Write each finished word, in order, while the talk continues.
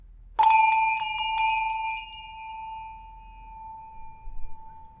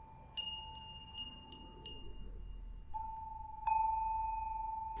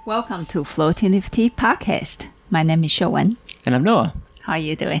Welcome to Floating Leaf Tea Podcast. My name is Showen. And I'm Noah. How are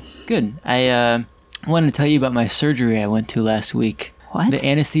you doing? Good. I wanted to tell you about my surgery I went to last week. What? The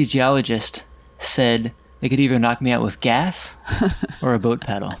anesthesiologist said they could either knock me out with gas or a boat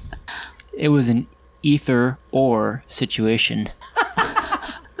paddle. It was an either or situation.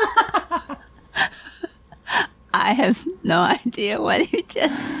 I have no idea what you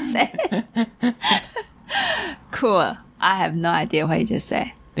just said. Cool. I have no idea what you just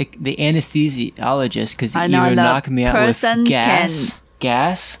said. The anesthesiologist could I know either the knock me out with person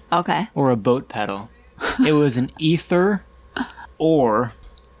gas Okay. or a boat paddle. It was an either or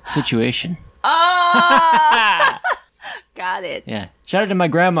situation. Oh! Got it. Yeah. Shout out to my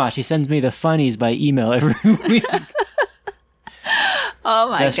grandma. She sends me the funnies by email every week. Oh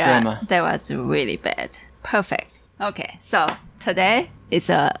my Best God. grandma. That was really bad. Perfect. Okay. So today is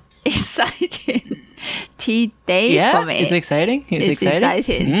a exciting tea day for me. It's exciting. It's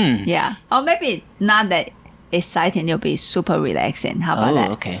exciting. Mm. Yeah. Or maybe not that exciting. It'll be super relaxing. How about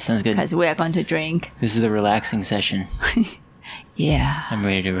that? Okay. Sounds good. Because we are going to drink. This is the relaxing session. Yeah. I'm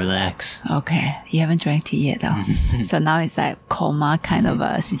ready to relax. Okay. You haven't drank tea yet though. So now it's like coma kind of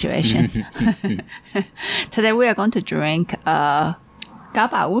a situation. Today we are going to drink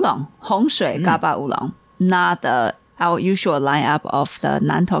GABA Oolong, 红水 GABA Oolong. Not our usual lineup of the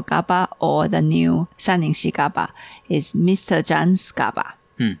Nantou GABA or the new Shanningsi GABA. Is Mr. Zhang's GABA.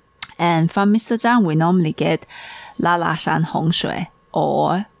 And from Mr. Zhang, we normally get Lalashan 红水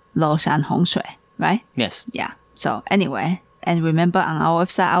or Loshan 红水, right? Yes. Yeah. So anyway, and remember on our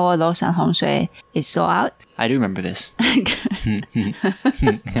website, our Loshan 红水 is sold out. I do remember this.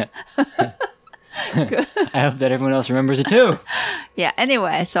 I hope that everyone else remembers it too. Yeah,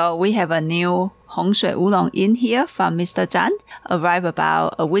 anyway, so we have a new 红水 Oolong in here from Mr. Zhang. Arrived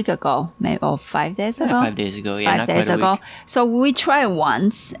about a week ago, maybe or 5 days ago. 5 days ago. Yeah, 5 not days quite a ago. week. So we tried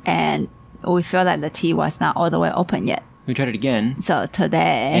once and we felt like the tea was not all the way open yet. We tried it again, So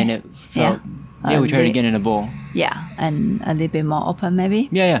today, and it felt... Yeah, we tried it again in a bowl. yeah, and a little bit more open maybe.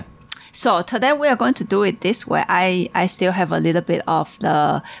 Yeah. So today we are going to do it this way. I still have a little bit of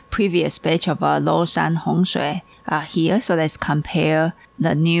the previous batch of Loshan 红水 here. So let's compare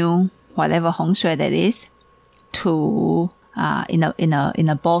the new whatever 红水that is to in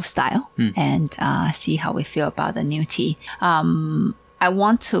a bowl style and see how we feel about the new tea. I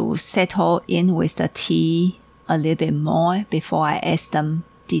want to settle in with the tea a little bit more before I ask them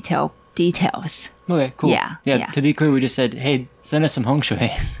details. Okay, cool. Yeah. To be clear, we just said, hey, send us some hong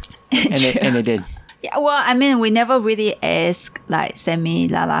shui. and they did. Yeah, well, I mean, we never really ask, like, send me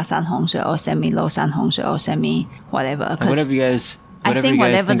Lalashan 红水 or send me Loshan 红水 or send me whatever. Whatever you guys I think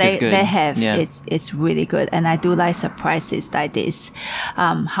whatever is good. they have, Yeah. it's really good. And I do like surprises like this.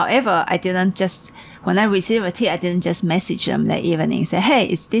 However, I didn't just, when I received a tea, I didn't just message them that evening, say, hey,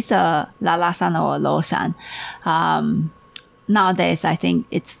 is this a Lalashan or a Loshan? Nowadays, I think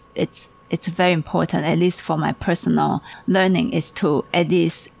it's very important, at least for my personal learning, is to at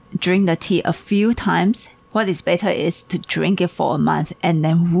least drink the tea a few times. What is better is to drink it for a month and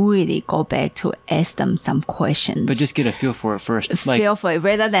then really go back to ask them some questions. But just get a feel for it first. Feel for it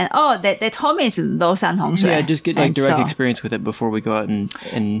rather than, they told me it's Loshan 红水. Yeah, just get like And direct so, experience with it before we go out and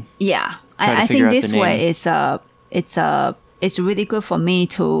yeah, try to I figure think out this the name. way it's really good for me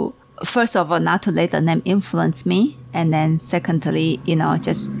to, first of all, not to let the name influence me, and then secondly,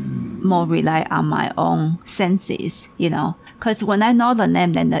 just more rely on my own senses, because when I know the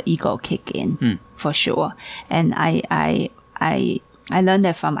name, then the ego kick in for sure. And I learned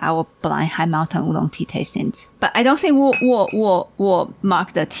that from our blind high mountain oolong tea tastings. But I don't think we'll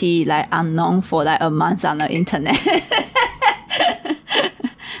mark the tea like unknown for like a month on the internet.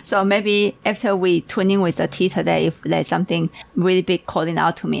 So maybe after we tune in with the tea today, if there's something really big calling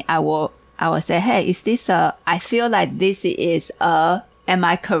out to me, I will say, hey, is this I feel like this is am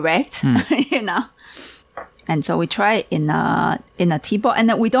I correct? And so we try it in a tea bowl, and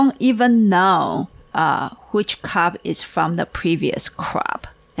then we don't even know which cup is from the previous crop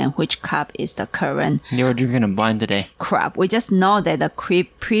and which cup is the current they were drinking a blind today. crop. We just know that the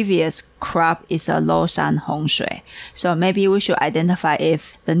previous crop is a Loshan 红水. So maybe we should identify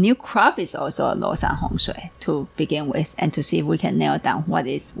if the new crop is also a Loshan 红水 to begin with, and to see if we can nail down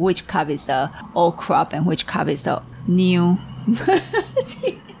which cup is the old crop and which cup is the new.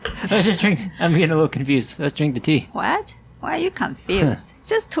 Let's just drink. I'm getting a little confused. Let's drink the tea. What? Why are you confused?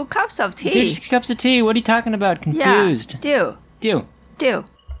 Just 2 cups of tea. Just cups of tea. What are you talking about? Confused. Yeah, do.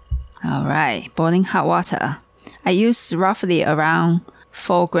 All right, boiling hot water. I use roughly around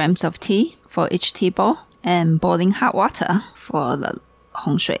 4 grams of tea for each tea bowl, and boiling hot water for the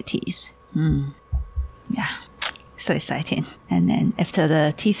红水 teas. Yeah. So exciting. And then after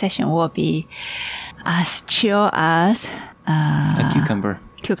the tea session will be as chill as A cucumber.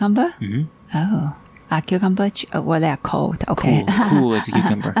 cucumber. Mm-hmm. Oh, a cucumber. Well, they are cold. Okay. Cool as a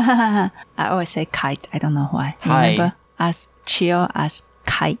cucumber. I always say kite. I don't know why. Hi. Remember, as chill as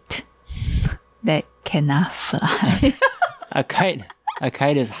kite that cannot fly. A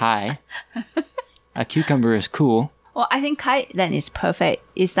kite is high. A cucumber is cool. Well, I think kite then is perfect.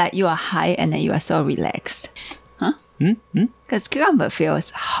 It's like you are high and then you are so relaxed. Huh? Because cucumber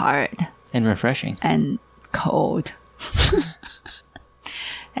feels hard And refreshing. and cold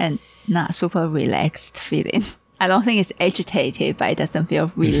and not super relaxed feeling. I don't think it's agitated, but it doesn't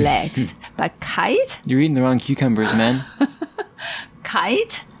feel relaxed. But kite, You're eating the wrong cucumbers, man.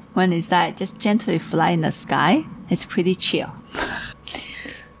 when it's like just gently fly in the sky, it's pretty chill.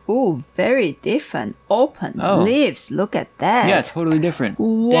 Ooh, very different. Open Oh. leaves. Look at that. Yeah, totally different.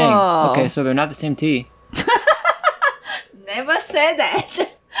 Whoa. Dang. Okay, so they're not the same tea. Never said that.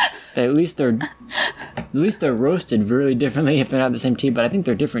 At least they're roasted really differently if they're not the same tea, but I think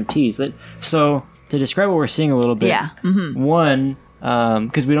they're different teas. So to describe what we're seeing a little bit, Yeah. Mm-hmm. one,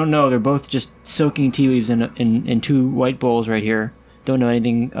 because we don't know, they're both just soaking tea leaves in two white bowls right here. Don't know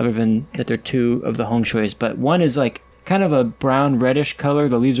anything other than that they're two of the Hong Shuis, but one is like kind of a brown reddish color.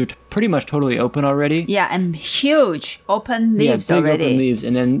 The leaves are pretty much totally open already. Yeah, and huge open leaves big already. open leaves,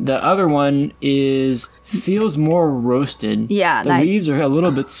 and then the other one feels more roasted. Yeah, the like- leaves are a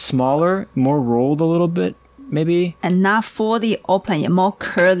little bit smaller, more rolled a little bit, maybe, And not fully open, yet more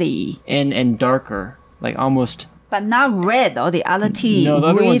curly. and darker, like almost. But not red or the other tea. No, the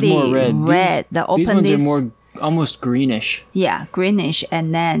other one's really more red. red. The These open ones leaves. are more almost greenish. Yeah, greenish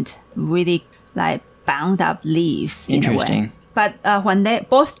and then really like bound up leaves in a way. Interesting. But when they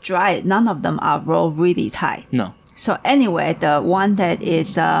both dry, none of them are rolled really tight. No, So anyway, the one that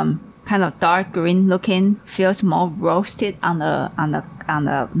is kind of dark green looking feels more roasted on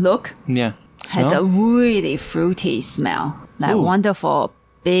the look. yeah, Has a Smell? really fruity smell, like Ooh. wonderful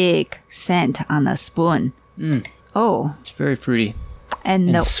big scent on a spoon. Oh, It's very fruity and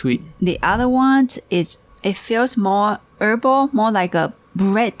and the sweet. other one is it feels more herbal, more like a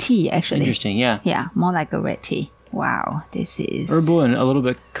red tea actually. Interesting, yeah. Yeah, more like a red tea. Wow, this is Herbal and a little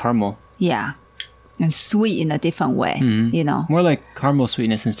bit caramel. Yeah, and sweet in a different way. You know. More like caramel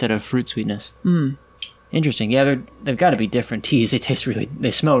sweetness instead of fruit sweetness. Interesting. Yeah, they've got to be different teas.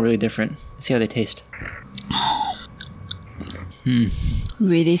 They smell really different. Let's see how they taste.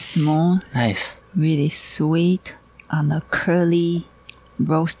 Really small, Nice. really sweet, on a curly,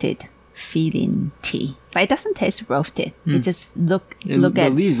 roasted feeling tea. But it doesn't taste roasted. It just look the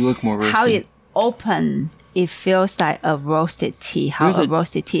at leaves look more roasted. how it open. It feels like a roasted tea. How There's a a-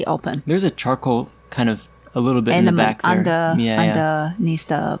 roasted tea open. There's a charcoal kind of a little bit in the back there. underneath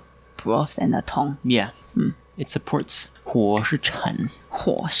the broth and the tongue. Yeah. It supports 火是陈,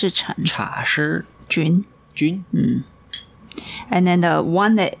火是陈茶是菌. Jun. And then the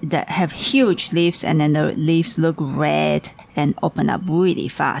one that have huge leaves and then the leaves look red and open up really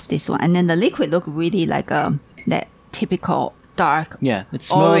fast, this one. And then the liquid look really like that typical dark Yeah, it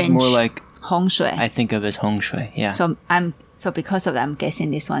smells orange more like Hong Shui. I think of as Hong Shui. Yeah. So because of that, I'm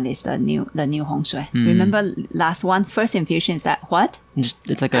guessing this one is the new Hong Shui. Remember last one, first infusion is that what?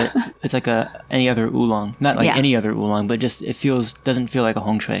 it's like any other oolong. Not like Yeah. any other oolong, but just doesn't feel like a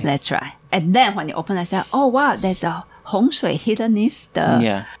Hong Shui. That's right. And then when you open it, I said, oh wow, there's a Hong Shui hidden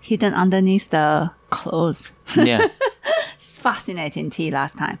underneath the clothes. Yeah. It's fascinating tea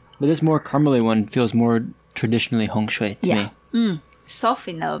last time. But this more caramely one feels more traditionally Hong Shui to Yeah. me. Soft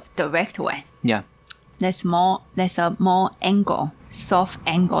in a direct way. Yeah. There's a more angle, soft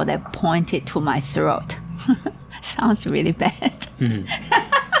angle that pointed to my throat. Sounds really bad.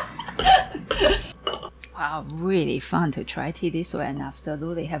 Wow, really fun to try tea this way and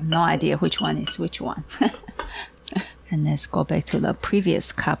absolutely have no idea which one is which one. And let's go back to the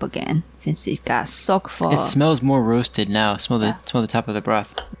previous cup again, since it got soaked for... It smells more roasted now. Smell the top of the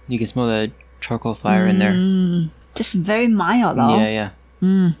broth. You can smell the charcoal fire in there. just very mild though. Yeah,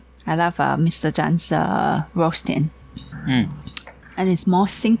 yeah. I love Mr. Zhang's roasting. And it's more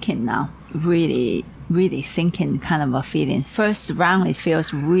sinking now. Really, really sinking kind of a feeling. First round, it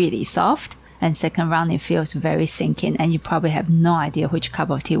feels really soft. And second round, it feels very sinking. And you probably have no idea which cup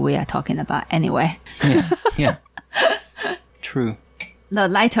of tea we are talking about anyway. Yeah. Yeah. True. The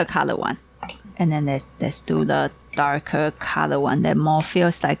lighter color one. And then let's do the darker color one that more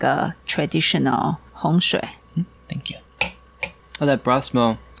feels like a traditional Hong Shui. Thank you. Oh, that broth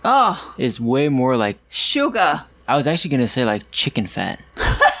smell Oh, is way more like, sugar. I was actually going to say like chicken fat.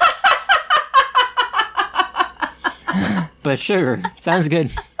 But sugar. Sounds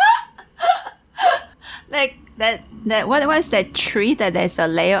good. Like what is that tree that there's a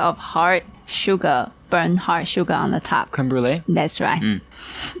layer of hard sugar, burnt hard sugar on the top? Creme brulee. That's right.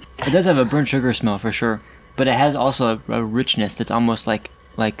 It does have a burnt sugar smell for sure, but it has also a richness that's almost like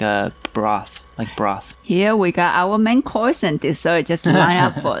a broth, Here we got our main course and dessert just line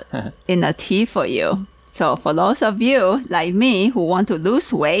up in a tea for you. So for those of you like me who want to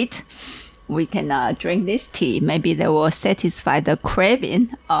lose weight, we can drink this tea. Maybe they will satisfy the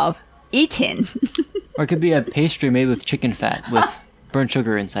craving of eating. Or it could be a pastry made with chicken fat with burnt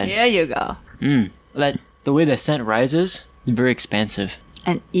sugar inside. There you go. The way the scent rises is very expansive.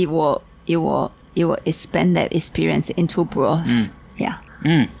 And it will expand that experience into broth. Yeah.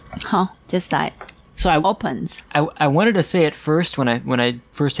 Just like So opens. I wanted to say it first when I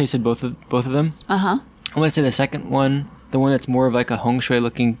first tasted both of them. I want to say the second one, the one that's more of like a hong shui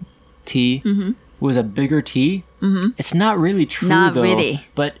looking tea, was a bigger tea. It's not really true though. Really.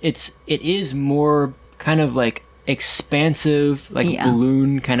 But it is more kind of like expansive, like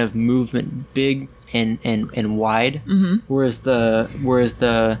balloon kind of movement, big and wide. Whereas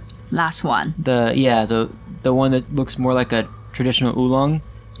the Last one. the one that looks more like a traditional oolong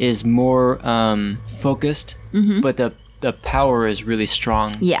is more focused, but the power is really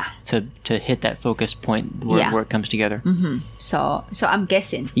strong. Yeah. To hit that focus point where it comes together. So I'm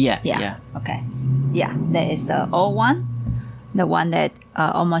guessing. Yeah. Okay. Yeah, there is the old one. The one that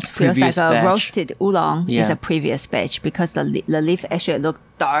almost feels Previous like a batch. roasted oolong is Yeah. a previous batch because the leaf actually looked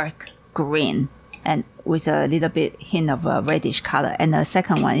dark green and with a little bit hint of a reddish color. And the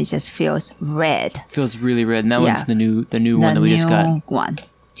second one, it just feels red. Feels really red. And that Yeah. one's the new one that we just got. One.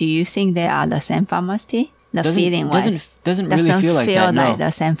 Do you think they are the same farmer's tea? The feeling wise Doesn't really feel like that. No.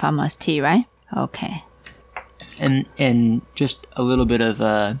 the same farmer's tea, right? Okay. And just a little bit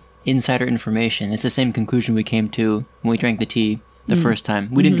of insider information. It's the same conclusion we came to when we drank the tea the first time.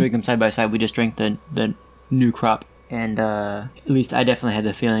 We didn't drink them side by side. We just drank the new crop. And at least I definitely had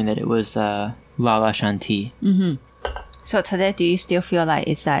the feeling that it was La Shan tea. So today, do you still feel like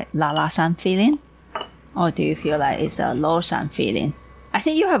it's like La Shan feeling? Or do you feel like it's a Lo Shan feeling? I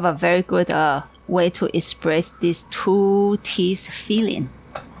think you have a very good way to express these two teas feeling.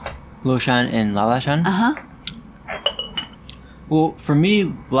 Lo Shan and La Shan? Well, for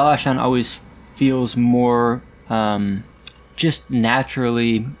me, La Shan always feels more just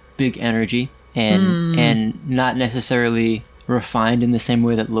naturally big energy and not necessarily refined in the same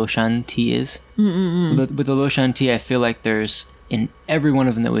way that Lo Shan tea is. With the Lo Shan tea, I feel like there's, in every one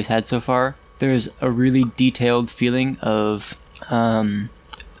of them that we've had so far, there's a really detailed feeling of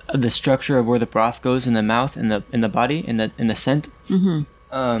the structure of where the broth goes in the mouth, in the body, in the scent.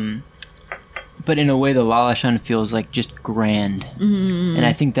 But in a way, the La Shan feels like just grand, and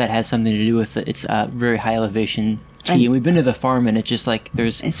I think that has something to do with its very high elevation tea. And we've been to the farm, and it's just like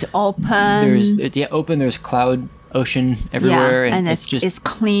It's open. It's open. There's cloud, ocean everywhere, and it's just it's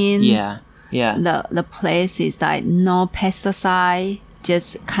clean. yeah. The place is like no pesticide,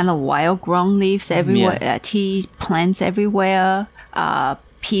 just kind of wild grown leaves everywhere, tea plants everywhere.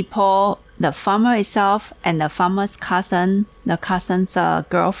 People, the farmer itself and the farmer's cousin, the cousin's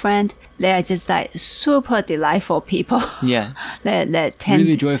girlfriend, they are just like super delightful people. Yeah. that tend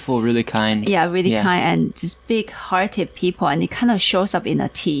Really joyful, really kind. Yeah, really kind and just big-hearted people, and it kind of shows up in the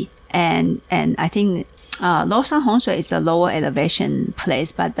tea. And I think Lo Shan Hong Shui is a lower elevation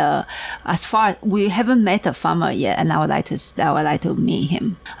place, but as far as we haven't met the farmer yet, and I would like to meet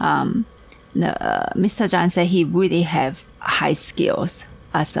him. Mr. Zhang said he really have high skills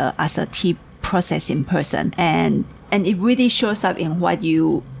as a tea processing person, and it really shows up in what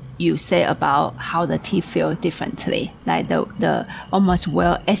you say about how the tea feel differently, like the almost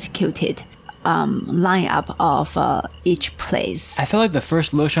well executed lineup of each place. I felt like the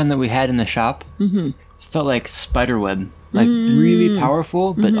first Lo Shan that we had in the shop felt like spiderweb, like really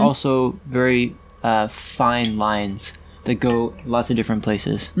powerful, but also very fine lines that go lots of different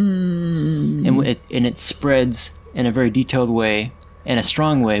places, and it spreads in a very detailed way, in a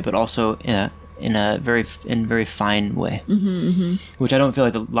strong way, but also in a very fine way, which I don't feel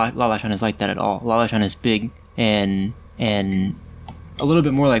like the La Shan is like that at all. La Shan is big and a little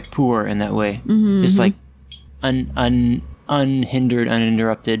bit more like Pu'er in that way. It's like unhindered,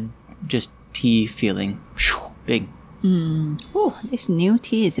 uninterrupted, just tea feeling. Big. Oh, this new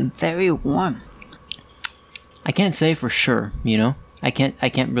tea is very warm. I can't say for sure, I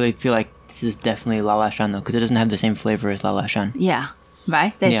can't really feel like this is definitely La Shan though, because it doesn't have the same flavor as La Shan. Yeah,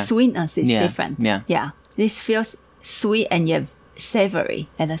 right? The sweetness is Yeah. different. Yeah. Yeah. This feels sweet and yet savory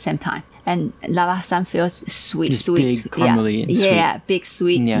at the same time. And La Shan feels sweet, Just sweet. big, caramely and yeah, big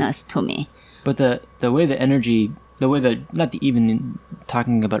sweetness to me. But the way the energy, even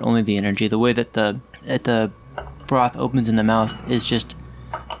talking about only the energy, the way that the broth opens in the mouth is just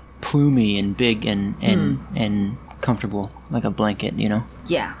plumy and big and comfortable, like a blanket, you know?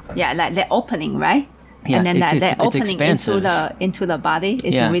 Yeah, like the opening, right? Yeah, and then it's that opening expansive. into the body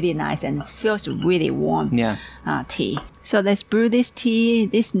is Yeah. really nice and feels really warm. Yeah. Tea. So let's brew this tea,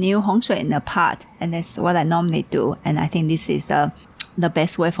 this new Hong Shui in a pot, and that's what I normally do. And I think this is the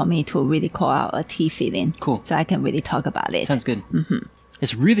best way for me to really call out a tea feeling. Cool. So I can really talk about it. Sounds good. Mm-hmm.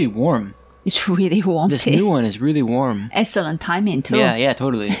 It's really warm. It's really warm This tea. new one is really warm. Excellent timing too. Yeah,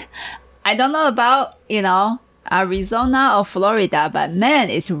 totally. I don't know about, Arizona or Florida, but man,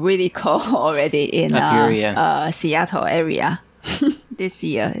 it's really cold already in Up here, Seattle area this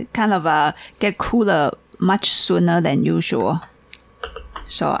year. It kind of get cooler much sooner than usual.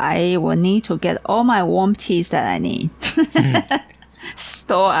 So I will need to get all my warm teas that I need.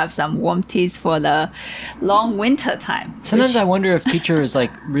 Store up some warm teas for the long winter time. Sometimes I wonder if teacher is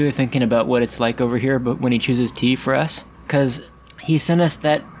like really thinking about what it's like over here, but when he chooses tea for us, because he sent us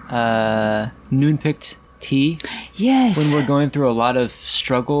that noon picked tea Yes. when we're going through a lot of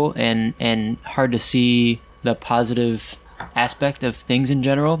struggle and hard to see the positive aspect of things in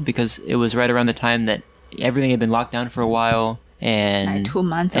general, because it was right around the time that everything had been locked down for a while and Like 2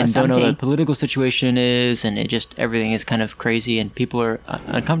 months or and don't know something. what the political situation is, and it just everything is kind of crazy and people are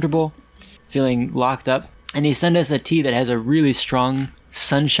uncomfortable, feeling locked up. And he sent us a tea that has a really strong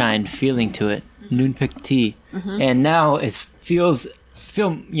sunshine feeling to it, noon picked tea, and now it feel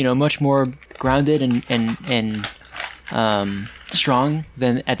much more grounded and strong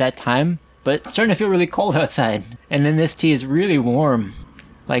than at that time, but it's starting to feel really cold outside. And then this tea is really warm,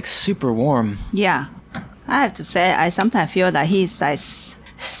 like super warm. Yeah. I have to say, I sometimes feel that he's like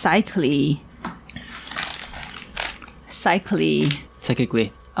psychically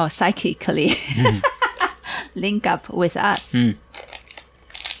link up with us.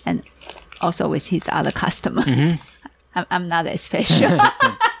 And also with his other customers. I'm not that special.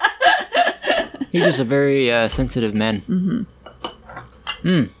 He's just a very sensitive man.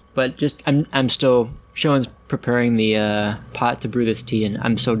 But just I'm still Sean's preparing the pot to brew this tea, and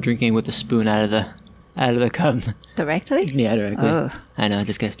I'm still drinking with a spoon out of the cup. Directly? Yeah, directly. Oh. I know,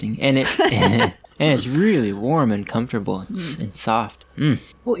 disgusting. And it and it's really warm and comfortable. It's soft.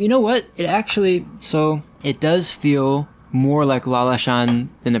 Well, you know what? It does feel more like Lalashan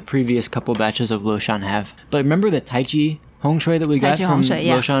than the previous couple batches of Loshan have. But remember the Taichi Hong Shui that we got Taichi from Hong Shui,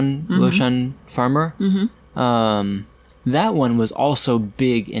 yeah. Loshan Farmer? That one was also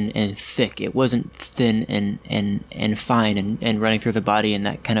big and thick. It wasn't thin and fine and running through the body and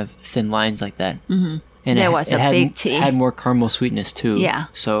that kind of thin lines like that. And There was a big tea. Had more caramel sweetness too. Yeah.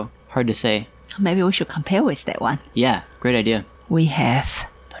 So hard to say. Maybe we should compare with that one. Yeah, great idea. We have...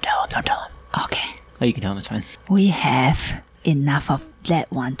 Don't tell him. Okay. Oh, you can tell him, it's fine. We have enough of that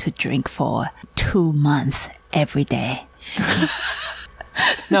one to drink for 2 months every day.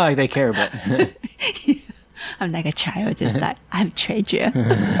 No, like they care, but I'm like a child, just like, I'm treasure.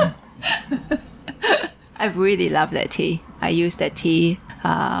 I really love that tea. I use that tea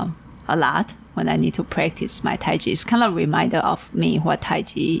a lot when I need to practice my Tai Chi. It's kind of a reminder of me what Tai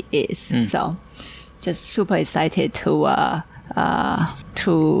Chi is. So just super excited to have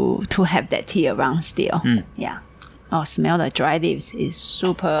that tea around still. Yeah. Oh, smell the dry leaves is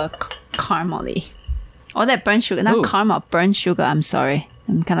super caramely. All that burnt sugar, not Ooh. caramel, burnt sugar. I'm sorry.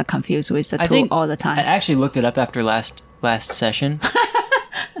 I'm kind of confused with the two all the I time. actually looked it up after last session.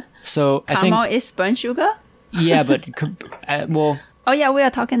 So I Caramel think, is burnt sugar? yeah, but well, Oh yeah, we are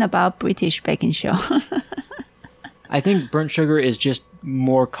talking about British baking show. I think burnt sugar is just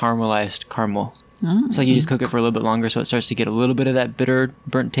more caramelized caramel. So you just cook it for a little bit longer, so it starts to get a little bit of that bitter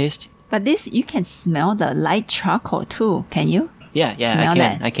burnt taste. But this, you can smell the light charcoal too, can you? Yeah, Smell I can.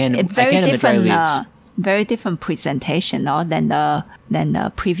 that. I can. It's I can in the dry leaves. Very different presentation than the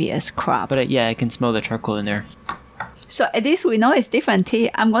previous crop. But yeah, I can smell the charcoal in there. So at least we know it's different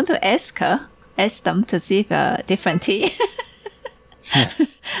tea. I'm going to ask them to see if different tea.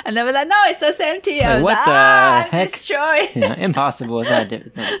 And they were like, no, it's the same tea. I was what like, the I'm heck? destroyed. Yeah, impossible. It's not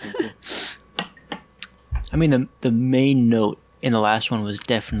the same thing. I mean, the main note in the last one was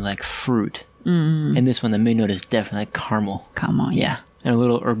definitely like fruit. And this one, the main note is definitely like caramel. Come on, yeah. And a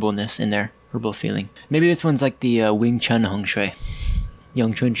little herbalness in there. Herbal feeling. Maybe this one's like the Wing Chun Hong Shui.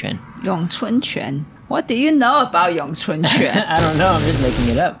 Yong Chun Quan. Yong Chun Quan. What do you know about Yong Chun Quan? I don't know. I'm just making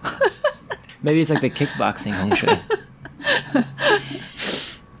it up. Maybe it's like the kickboxing Hong Shui.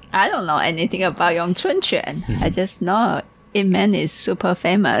 I don't know anything about Yong Chun Quan. I just know Ip Man is super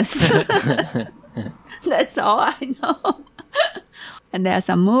famous. That's all I know. And there are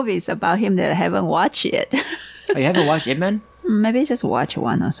some movies about him that I haven't watched yet. Oh, you haven't watched Ip Man? Maybe just watch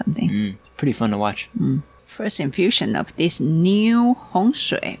one or something. Pretty fun to watch. First infusion of this new 红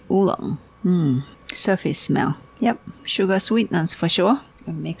水 oolong. Surface smell. Yep, sugar sweetness for sure.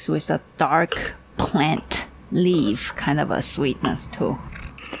 It mixed with a dark plant leaf, kind of a sweetness too.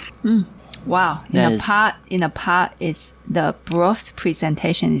 Wow, in a pot, it's the broth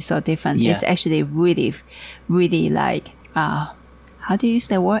presentation is so different. Yeah. It's actually really, really like how do you use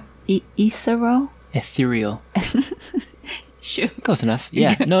the word? Ethereal. Sure. Close enough.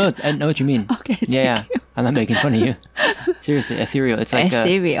 Yeah. No, I know what you mean. Okay. Yeah. I'm not making fun of you. Seriously, ethereal. It's like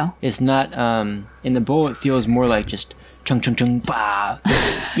ethereal. It's not in the bowl. It feels more like just chung chung chung bah,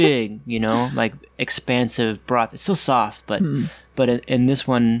 big. You know, like expansive broth. It's still soft, but in this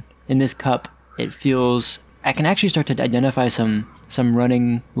one, in this cup, it feels. I can actually start to identify some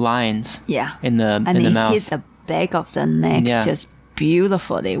running lines. Yeah. In the and in the mouth. hit the back of the neck just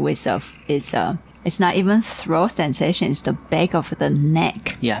beautifully with it's not even throat sensation, it's the back of the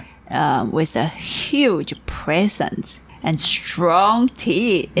neck. Yeah. With a huge presence and strong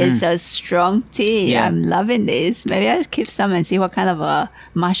tea. It's a strong tea. Yeah. I'm loving this. Maybe I'll keep some and see what kind of a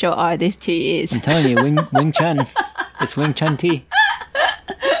martial art this tea is. I'm telling you, Wing Chun. It's Wing Chun tea.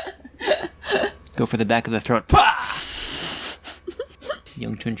 Go for the back of the throat.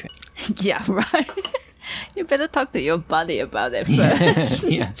 Young Chun Chun. Yeah, right. You better talk to your body about it first.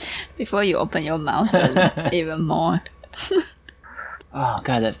 Yeah. Before you open your mouth even more. Oh,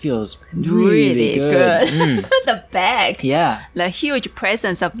 God, that feels really good. The back. Yeah. The huge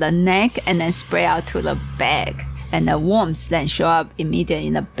presence of the neck and then spread out to the back. And the warmth then show up immediately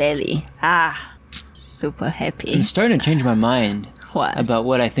in the belly. Super happy. I'm starting to change my mind What? about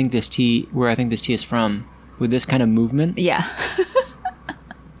where I think this tea is from with this kind of movement. Yeah.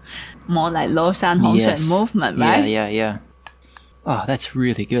 More like Lausanne Hongshui movement, right? Yeah. Oh, that's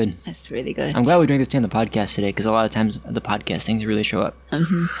really good. That's really good. I'm glad we drank this tea on the podcast today because a lot of times the podcast things really show up.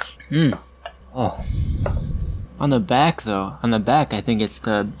 Oh. On the back, I think it's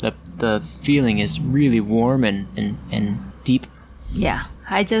the feeling is really warm and deep. Yeah.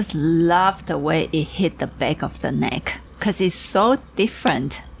 I just love the way it hit the back of the neck because it's so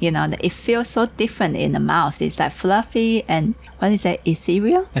different. You know, it feels so different in the mouth. It's like fluffy and what is that?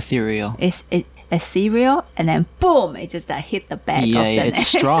 Ethereal. It's ethereal, and then boom! It just like hit the back of the neck. It's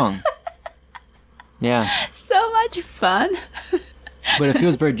strong. Yeah. So much fun. But it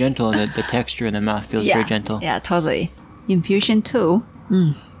feels very gentle, and the texture in the mouth feels very gentle. Yeah, totally. Infusion 2,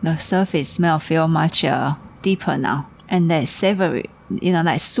 the surface smell feel much deeper now, and the savory,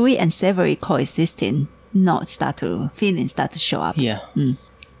 like sweet and savory coexisting feelings start to show up. Yeah.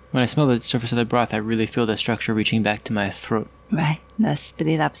 When I smell the surface of the broth, I really feel the structure reaching back to my throat. Right, the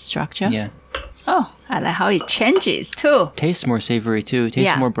split up structure. Yeah. Oh, I like how it changes too. Tastes more savory too.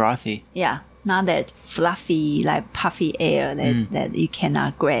 Tastes more brothy. Yeah, not that fluffy, like puffy air that you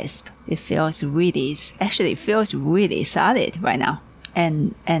cannot grasp. It feels really solid right now,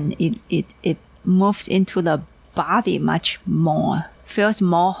 and it moves into the body much more. Feels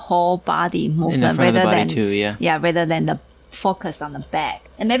more whole body movement in the front of the body too. Yeah. Rather than the focus on the back.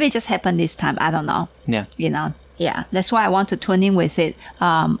 And maybe it just happened this time. I don't know. Yeah. Yeah. That's why I want to tune in with it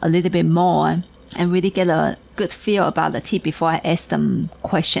a little bit more and really get a good feel about the tea before I ask them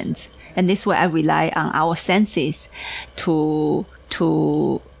questions. And this way I rely on our senses to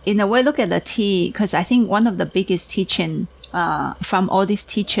in a way look at the tea, because I think one of the biggest teaching from all these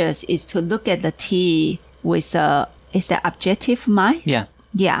teachers is to look at the tea with is the objective mind. Yeah.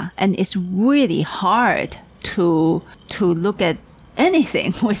 Yeah. And it's really hard to look at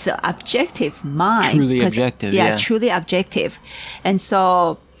anything with an objective mind. Truly objective, yeah. Truly objective. And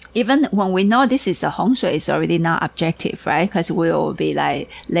so even when we know this is a Hong Shui, it's already not objective, right? Because we will be like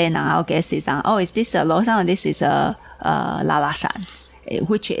laying on our guesses on, is this a Lausanne or this is a La Shan?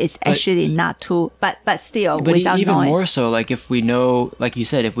 Which is actually not too, but still, but without even knowing. more so, like if we know, like you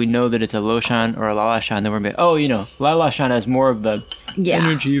said, if we know that it's a Loshan or a Lalashan, then we're going to be, Lalashan has more of the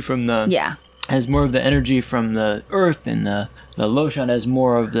energy from the, has more of the energy from the earth, and the Loshan has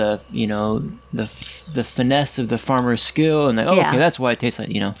more of the, the finesse of the farmer's skill, and okay, that's why it tastes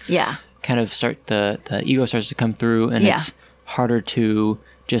like, kind of the ego starts to come through, and it's harder to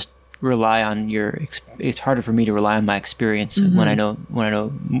just rely on it's harder for me to rely on my experience when I know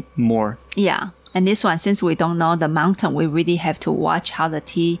more. Yeah. And this one, since we don't know the mountain, we really have to watch how the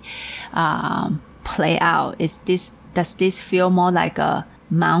tea play out. Does this feel more like a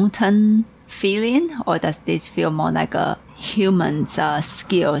mountain feeling, or does this feel more like a human's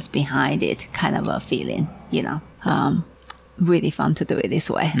skills behind it kind of a feeling? Really fun to do it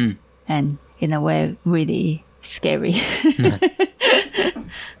this way, and in a way really scary.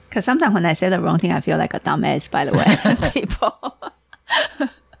 Because sometimes when I say the wrong thing, I feel like a dumbass, by the way, people.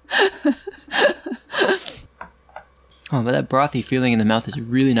 Oh, but that brothy feeling in the mouth is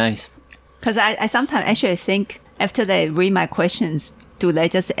really nice. Because I sometimes actually think after they read my questions, do they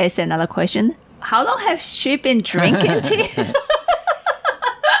just ask another question? How long have she been drinking tea?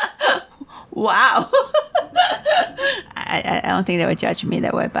 Wow. I don't think they would judge me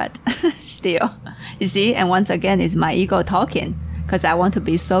that way, but still. You see, and once again, it's my ego talking because I want to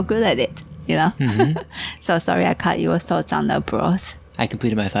be so good at it, you know? So sorry I cut your thoughts on the broth. I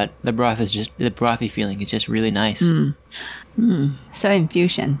completed my thought. The brothy feeling is just really nice. Third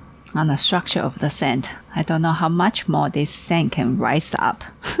infusion on the structure of the scent. I don't know how much more this scent can rise up.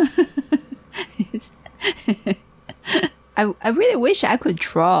 I really wish I could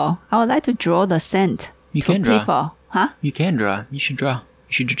draw. I would like to draw the scent You to can draw. people. Huh? You can draw. You should draw.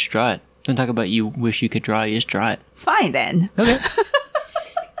 You should just draw it. Don't talk about you wish you could draw. You just draw it. Fine then. Okay.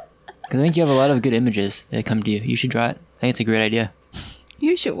 Because I think you have a lot of good images that come to you. You should draw it. I think it's a great idea.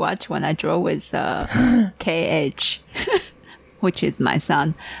 You should watch when I draw with KH, which is my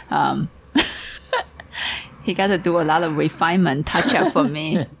son. He got to do a lot of refinement touch up for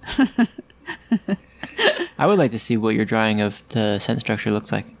me. I would like to see what your drawing of the scent structure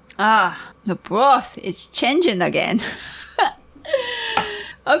looks like. The broth is changing again.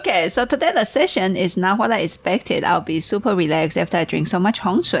 Okay, so today the session is not what I expected. I'll be super relaxed after I drink so much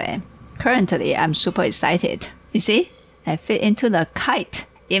Hong Shui. Currently, I'm super excited. You see? I fit into the kite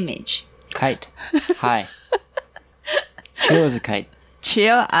image. Kite. Hi. Chill as a kite.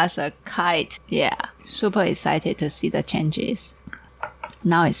 Chill as a kite. Yeah. Super excited to see the changes.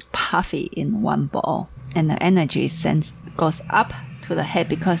 Now it's puffy in one ball. And the energy sense goes up to the head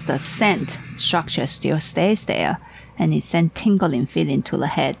because the scent structure still stays there. And it sends tingling feeling to the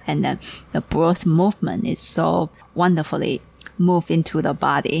head. And the broth movement is so wonderfully moved into the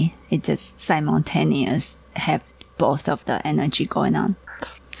body. It just simultaneous have both of the energy going on.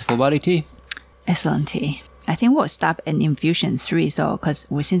 It's a full body tea. Excellent tea. I think we'll stop at infusion 3. So, because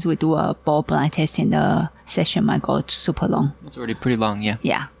since we do a bowl blind tasting, the session might go super long. It's already pretty long, yeah.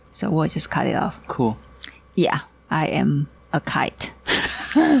 Yeah. So we'll just cut it off. Cool. Yeah. I am a kite.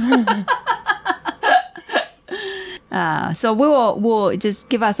 So we'll just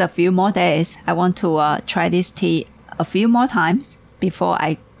give us a few more days. I want to try this tea a few more times before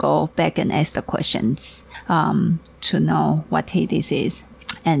I go back and ask the questions to know what tea this is.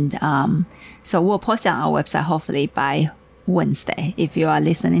 And so we'll post it on our website hopefully by Wednesday. If you are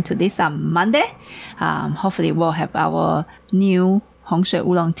listening to this on Monday, hopefully we'll have our new Hong Shui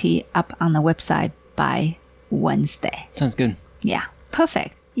Oolong tea up on the website by Wednesday. Sounds good. Yeah,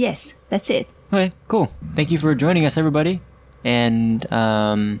 perfect. Yes, that's it. Okay, cool. Thank you for joining us, everybody. And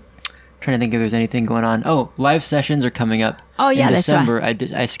trying to think if there's anything going on. Oh, live sessions are coming up. Oh, yeah, in that's December.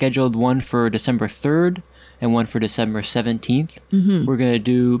 right. I scheduled one for December 3rd and one for December 17th. Mm-hmm. We're going to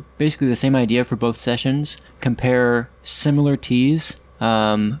do basically the same idea for both sessions. Compare similar teas,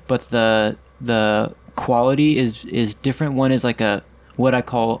 but the quality is different. One is like what I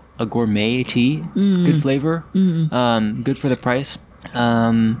call a gourmet tea. Good flavor, good for the price.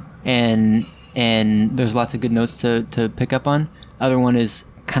 And there's lots of good notes to pick up on. Other one is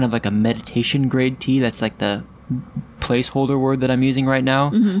kind of like a meditation grade tea. That's like the placeholder word that I'm using right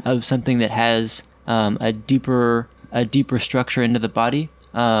now of something that has a deeper structure into the body.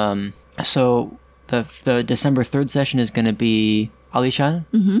 So the December 3rd session is going to be Alishan,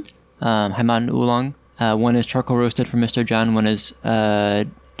 Haiman Oolong. One is charcoal roasted from Mr. John. One is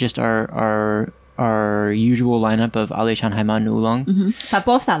just our usual lineup of Alishan, Haiman, Oolong. But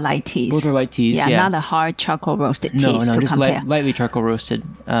both are light teas. Both are light teas, yeah. Not a hard charcoal roasted teas No, to just compare. lightly charcoal roasted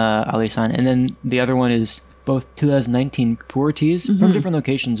Alishan. And then the other one is both 2019 Pu'er teas from different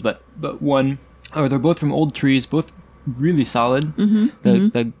locations, but one, or they're both from old trees, both really solid.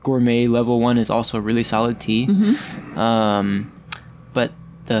 The gourmet level one is also a really solid tea. But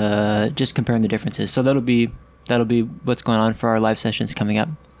just comparing the differences. So that'll be what's going on for our live sessions coming up.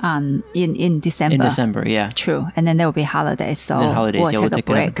 In December. In December, yeah. True. And then there will be holidays. So holidays, we'll take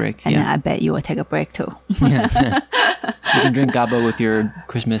another break. And yeah. then I bet you will take a break too. You can drink gaba with your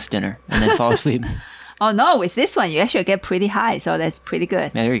Christmas dinner and then fall asleep. Oh no, with this one you actually get pretty high, so that's pretty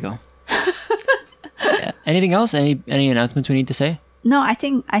good. Yeah, there you go. Yeah. Anything else? Any announcements we need to say? No, I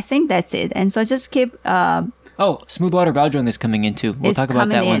think that's it. And so just keep Smooth Water Baozhong is coming in too. We'll talk about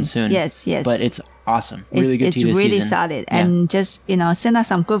that one soon. Yes. But it's awesome. Really good tea this really season. solid. Yeah. And just, send us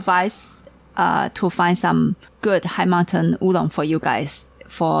some good vibes to find some good high mountain oolong for you guys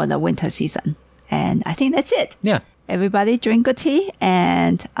for the winter season. And I think that's it. Yeah. Everybody drink good tea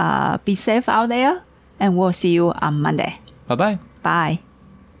and be safe out there. And we'll see you on Monday. Bye-bye. Bye.